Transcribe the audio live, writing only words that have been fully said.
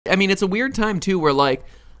I mean, it's a weird time, too, where, like,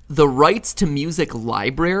 the rights to music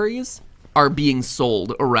libraries are being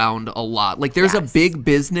sold around a lot. Like, there's a big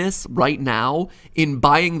business right now in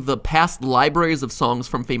buying the past libraries of songs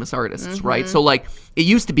from famous artists, right? So, like, it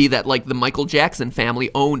used to be that, like, the Michael Jackson family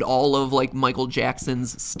owned all of, like, Michael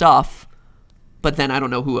Jackson's stuff, but then I don't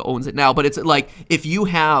know who owns it now. But it's, like, if you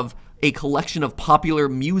have a collection of popular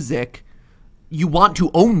music, you want to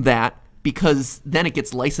own that, because then it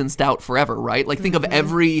gets licensed out forever, right? Like, think of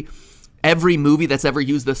every movie that's ever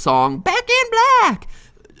used the song Back in Black.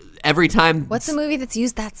 Every time. What's the movie that's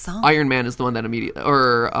used that song? Iron Man is the one that immediately,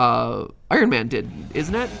 or Iron Man did,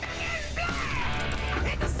 isn't it?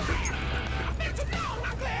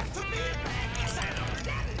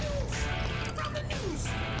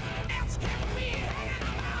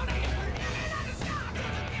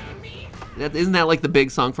 Isn't that like the big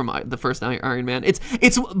song from the first Iron Man?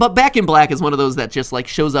 But Back in Black is one of those that just like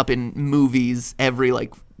shows up in movies every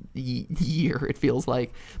like year, it feels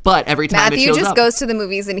like. But every time Matthew it shows just up, goes to the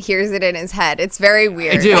movies and hears it in his head. It's very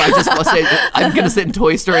weird. I do. I just want to say I'm gonna sit in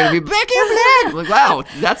Toy Story and be Back in Black. I'm like, wow,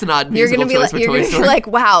 that's an odd musical choice for Toy Story. You're gonna be like,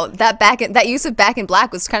 wow, that use of Back in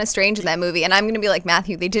Black was kind of strange in that movie. And I'm gonna be like,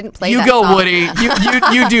 Matthew, they didn't play that song. Woody.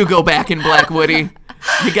 You do go Back in Black, Woody.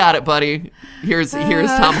 You got it, buddy. Here's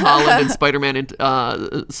Tom Holland and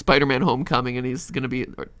Spider-Man Homecoming, and he's gonna be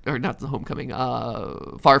or not the Homecoming,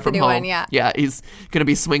 Far From Home. One, yeah, he's gonna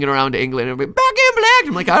be swinging around England and be Back in Black.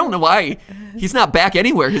 I'm like, I don't know why he's not back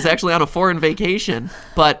anywhere. He's actually on a foreign vacation.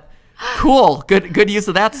 But cool, good use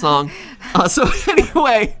of that song. So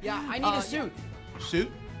anyway, yeah, I need a suit.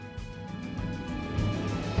 Suit?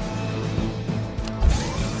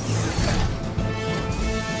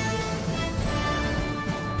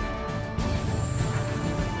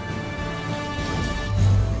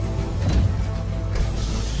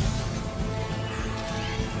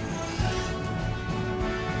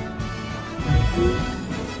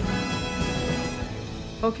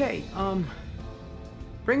 Okay,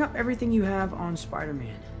 bring up everything you have on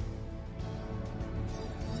Spider-Man.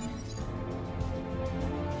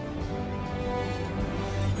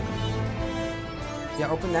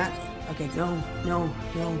 Yeah, open that. Okay, no.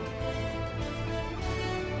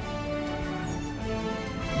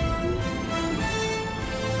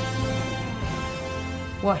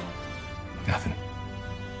 What? Nothing.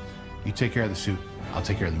 You take care of the suit. I'll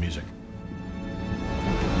take care of the music.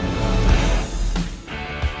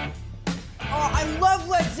 I love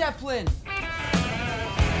Led Zeppelin!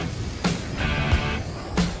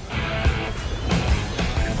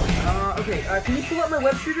 Can you pull up my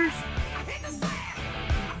web shooters?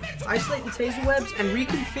 Isolate the taser webs and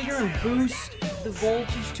reconfigure and boost the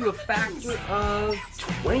voltage to a factor of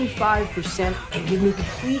 25% and give me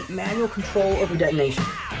complete manual control over detonation.